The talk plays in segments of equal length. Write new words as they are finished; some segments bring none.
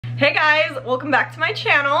Hey guys, welcome back to my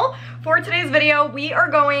channel. For today's video, we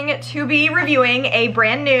are going to be reviewing a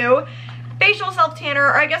brand new facial self-tanner,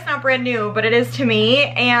 or I guess not brand new, but it is to me,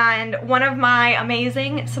 and one of my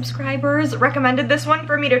amazing subscribers recommended this one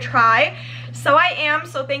for me to try. So I am,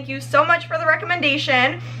 so thank you so much for the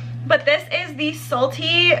recommendation. But this is the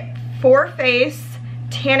Salty 4Face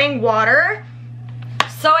Tanning Water.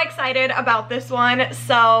 So excited about this one.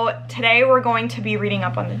 So today we're going to be reading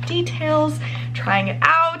up on the details, trying it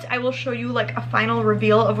out. I will show you like a final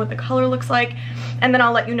reveal of what the color looks like, and then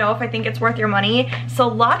I'll let you know if I think it's worth your money. So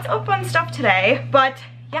lots of fun stuff today, but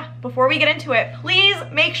yeah, before we get into it, please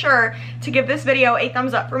make sure to give this video a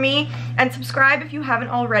thumbs up for me and subscribe if you haven't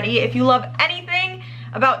already. If you love anything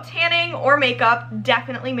about tanning or makeup,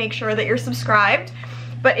 definitely make sure that you're subscribed.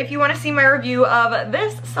 But if you want to see my review of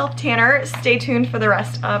this self-tanner, stay tuned for the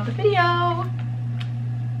rest of the video.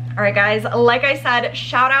 Alright guys, like I said,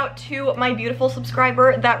 shout out to my beautiful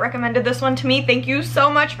subscriber that recommended this one to me. Thank you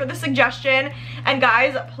so much for the suggestion. And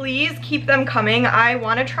guys, please keep them coming. I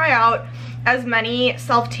want to try out as many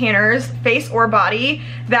self-tanners, face or body,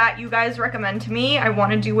 that you guys recommend to me. I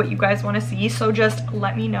want to do what you guys want to see, so just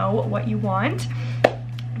let me know what you want.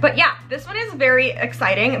 But yeah, this one is very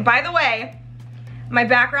exciting. By the way, my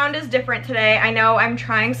background is different today. I know I'm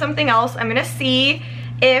trying something else. I'm gonna see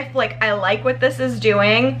if like I like what this is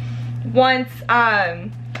doing. Once I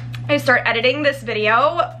start editing this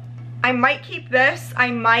video, I might keep this. I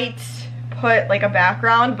might put like a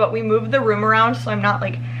background, but we moved the room around so I'm not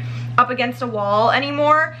like up against a wall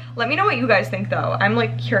anymore. Let me know what you guys think though. I'm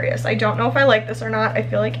like curious. I don't know if I like this or not. I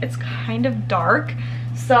feel like it's kind of dark,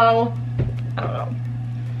 so I don't know.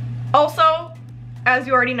 Also, as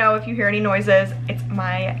you already know, if you hear any noises, it's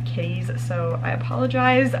my kitties, so I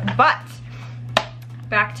apologize. But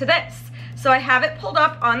back to this. So I have it pulled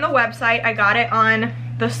up on the website. I got it on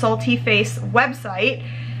the Salty Face website.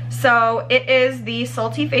 So it is the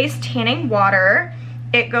Salty Face Tanning Water.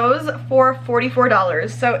 It goes for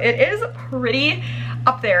 $44. So it is pretty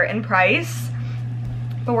up there in price,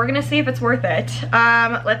 but we're gonna see if it's worth it.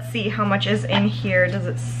 Let's see how much is in here. Does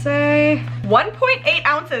it say? 1.8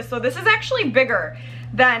 ounces, so this is actually bigger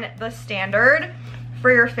than the standard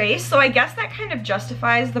for your face. So I guess that kind of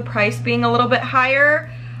justifies the price being a little bit higher.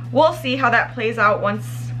 We'll see how that plays out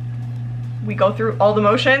once we go through all the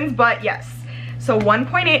motions, but yes. So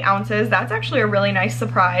 1.8 ounces, that's actually a really nice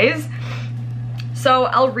surprise. So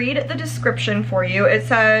I'll read the description for you. It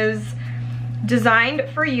says, designed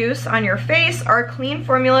for use on your face, our clean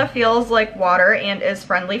formula feels like water and is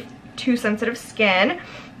friendly to sensitive skin.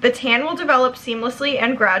 The tan will develop seamlessly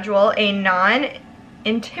and gradual, a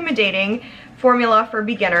non-intimidating formula for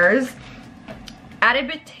beginners.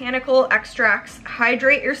 Added botanical extracts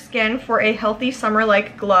hydrate your skin for a healthy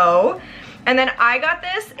summer-like glow. And then I got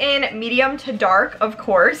this in medium to dark, of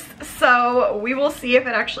course, so we will see if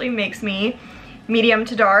it actually makes me medium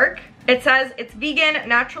to dark. It says it's vegan,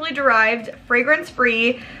 naturally derived,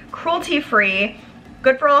 fragrance-free, cruelty-free,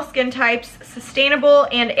 good for all skin types, sustainable,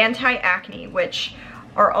 and anti-acne, which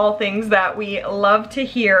are all things that we love to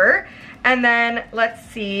hear. And then let's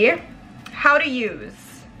see how to use.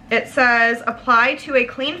 It says apply to a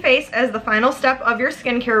clean face as the final step of your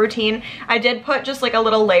skincare routine. I did put just like a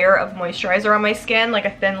little layer of moisturizer on my skin, like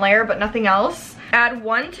a thin layer, but nothing else. Add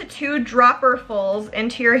 1 to 2 dropperfuls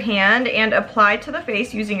into your hand and apply to the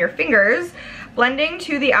face using your fingers, blending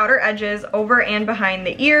to the outer edges over and behind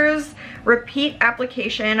the ears. Repeat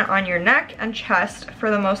application on your neck and chest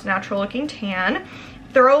for the most natural looking tan.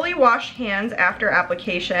 Thoroughly wash hands after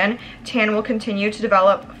application. Tan will continue to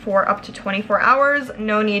develop for up to 24 hours.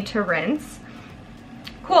 No need to rinse.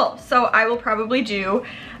 Cool, so I will probably do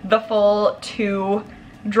the full 2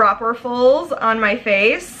 dropperfuls on my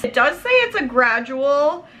face. It does say it's a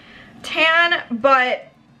gradual tan,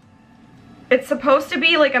 but it's supposed to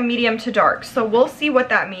be like a medium to dark, so we'll see what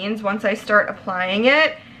that means once I start applying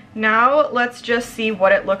it. Now let's just see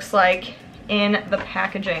what it looks like in the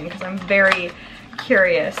packaging, because I'm very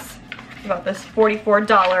curious about this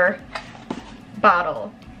 $44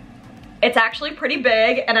 bottle. It's actually pretty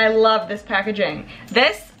big and I love this packaging.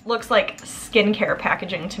 This looks like skincare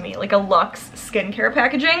packaging to me, like a Luxe skincare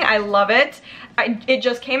packaging. I love it. It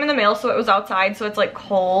just came in the mail, so it was outside, so it's like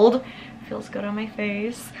cold. Feels good on my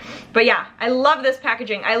face. But yeah, I love this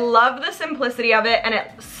packaging. I love the simplicity of it, and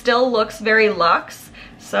it still looks very luxe,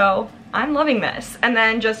 so I'm loving this. And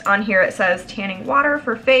then just on here it says tanning water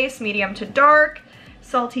for face, medium to dark,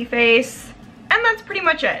 salty face, and that's pretty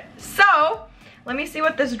much it. So let me see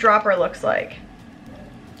what this dropper looks like.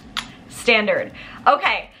 Standard.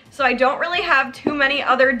 Okay, so I don't really have too many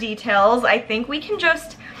other details. I think we can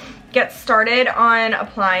just get started on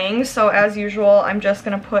applying. So as usual, I'm just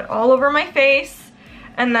gonna put all over my face,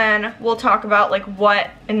 and then we'll talk about like what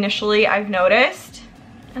initially I've noticed,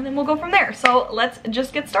 and then we'll go from there. So let's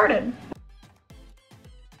just get started.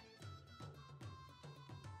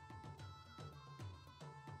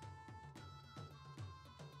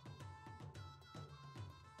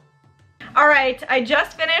 All right, I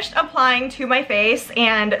just finished applying to my face,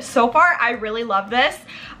 and so far I really love this.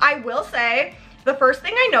 I will say, the first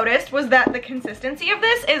thing I noticed was that the consistency of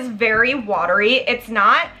this is very watery. It's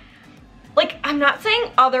not, like, I'm not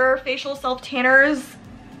saying other facial self-tanners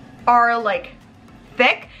are like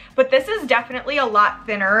thick, but this is definitely a lot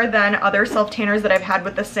thinner than other self-tanners that I've had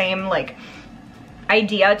with the same like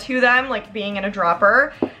idea to them, like being in a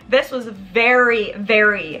dropper. This was very,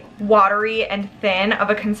 very watery and thin of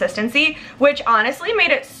a consistency, which honestly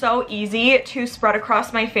made it so easy to spread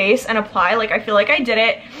across my face and apply. Like, I feel like I did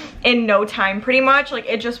it in no time pretty much. Like,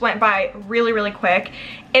 it just went by really, really quick.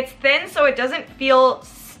 It's thin, so it doesn't feel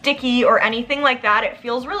sticky or anything like that. It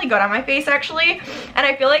feels really good on my face actually, and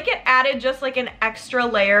I feel like it added just like an extra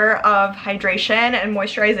layer of hydration and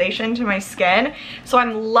moisturization to my skin. So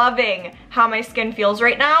I'm loving how my skin feels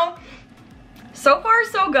right now. So far,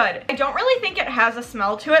 so good. I don't really think it has a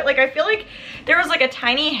smell to it. Like, I feel like there was like a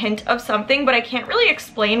tiny hint of something, but I can't really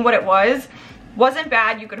explain what it was. Wasn't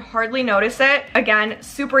bad, you could hardly notice it. Again,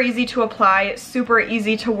 super easy to apply, super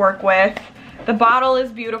easy to work with. The bottle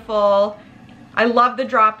is beautiful. I love the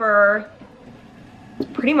dropper. That's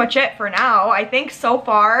pretty much it for now. I think so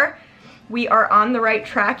far we are on the right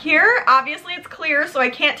track here. Obviously it's clear, so I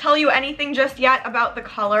can't tell you anything just yet about the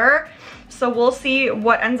color. So we'll see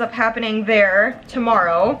what ends up happening there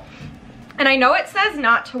tomorrow. And I know it says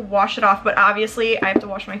not to wash it off, but obviously I have to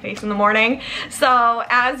wash my face in the morning. So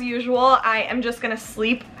as usual, I am just gonna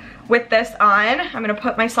sleep with this on. I'm gonna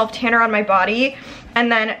put my self tanner on my body, and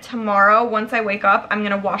then tomorrow once I wake up, I'm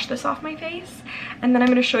gonna wash this off my face, and then I'm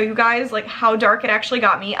gonna show you guys like how dark it actually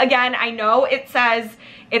got me. Again, I know it says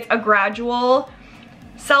it's a gradual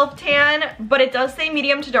self tan, but it does say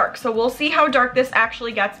medium to dark, so we'll see how dark this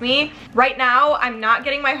actually gets me. Right now, I'm not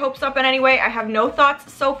getting my hopes up in any way. I have no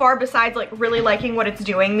thoughts so far besides like really liking what it's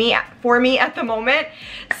doing for me at the moment.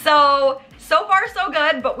 So far so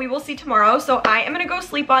good, but we will see tomorrow. So I am gonna go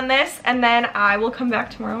sleep on this, and then I will come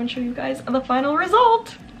back tomorrow and show you guys the final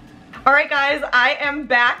result. All right guys, I am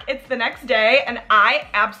back. It's the next day, and I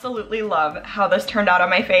absolutely love how this turned out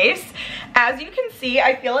on my face. As you can see,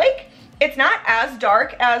 I feel like it's not as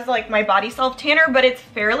dark as like my body self tanner, but it's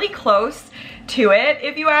fairly close to it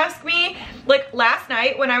if you ask me. Like last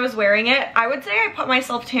night when I was wearing it, I would say I put my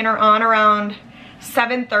self tanner on around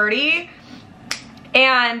 7:30,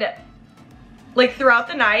 and like throughout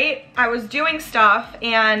the night I was doing stuff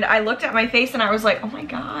and I looked at my face and I was like, oh my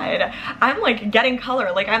god, I'm like getting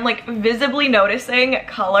color. Like I'm like visibly noticing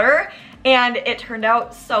color, and it turned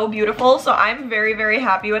out so beautiful. So I'm very, very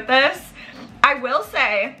happy with this. I will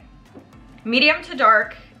say medium to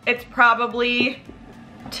dark, it's probably,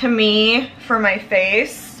 to me, for my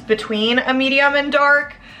face, between a medium and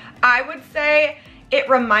dark. I would say it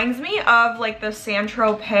reminds me of like the Saint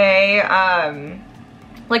Tropez,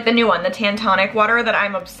 like the new one, the Tantonic water that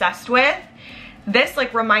I'm obsessed with. This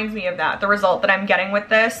like reminds me of that. The result that I'm getting with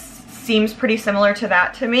this seems pretty similar to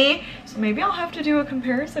that to me. So maybe I'll have to do a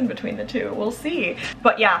comparison between the two. We'll see.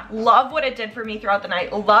 But yeah, love what it did for me throughout the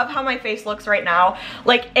night. Love how my face looks right now.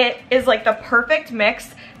 Like it is like the perfect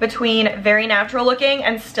mix between very natural looking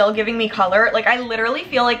and still giving me color. Like I literally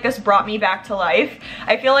feel like this brought me back to life.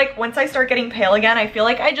 I feel like once I start getting pale again, I feel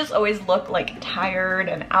like I just always look like tired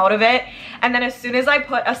and out of it. And then as soon as I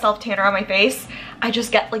put a self tanner on my face, I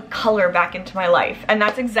just get like color back into my life. And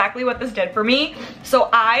that's exactly what this did for me. So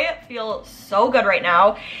I feel so good right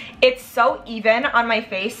now. It's so even on my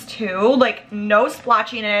face too. Like no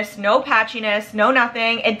splotchiness, no patchiness, no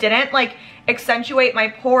nothing. It didn't like accentuate my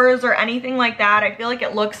pores or anything like that. I feel like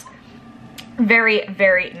it looks very,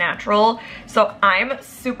 very natural. So I'm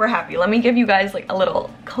super happy. Let me give you guys like a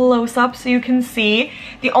little close up so you can see.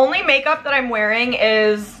 The only makeup that I'm wearing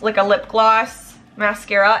is like a lip gloss,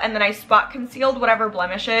 mascara, and then I spot concealed whatever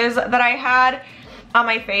blemishes that I had on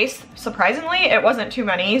my face. Surprisingly, it wasn't too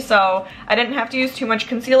many, so I didn't have to use too much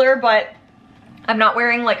concealer, but I'm not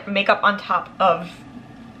wearing like makeup on top of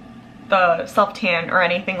the self-tan or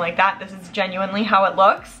anything like that. This is genuinely how it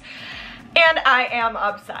looks. And I am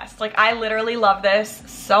obsessed. Like I literally love this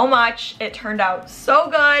so much. It turned out so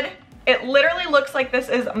good. It literally looks like this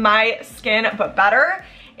is my skin, but better.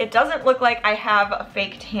 It doesn't look like I have a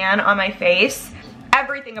fake tan on my face.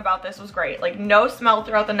 Everything about this was great. Like no smell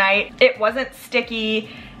throughout the night. It wasn't sticky.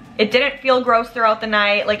 It didn't feel gross throughout the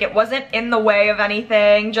night. Like, it wasn't in the way of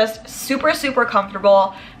anything. Just super, super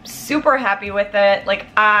comfortable. Super happy with it. Like,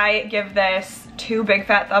 I give this 2 big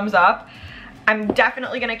fat thumbs up. I'm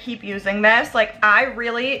definitely gonna keep using this. Like, I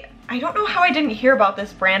don't know how I didn't hear about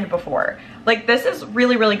this brand before. Like, this is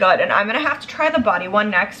really, really good. And I'm gonna have to try the body one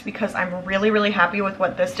next because I'm really, really happy with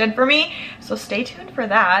what this did for me. So stay tuned for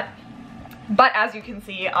that. But as you can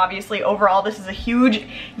see, obviously, overall, this is a huge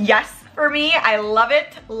yes for me. I love it,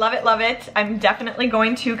 love it, love it. I'm definitely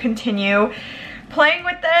going to continue playing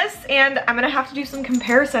with this, and I'm gonna have to do some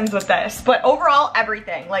comparisons with this. But overall,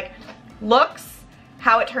 everything, like looks,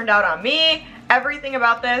 how it turned out on me, everything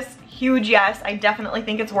about this, huge yes. I definitely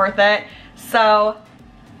think it's worth it. So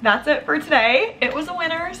that's it for today. It was a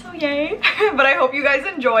winner, so yay. But I hope you guys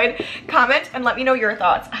enjoyed. Comment and let me know your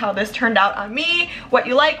thoughts, how this turned out on me, what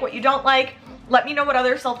you like, what you don't like. Let me know what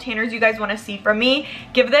other self-tanners you guys want to see from me.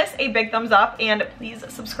 Give this a big thumbs up and please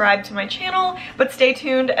subscribe to my channel. But stay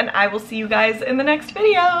tuned and I will see you guys in the next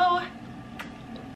video.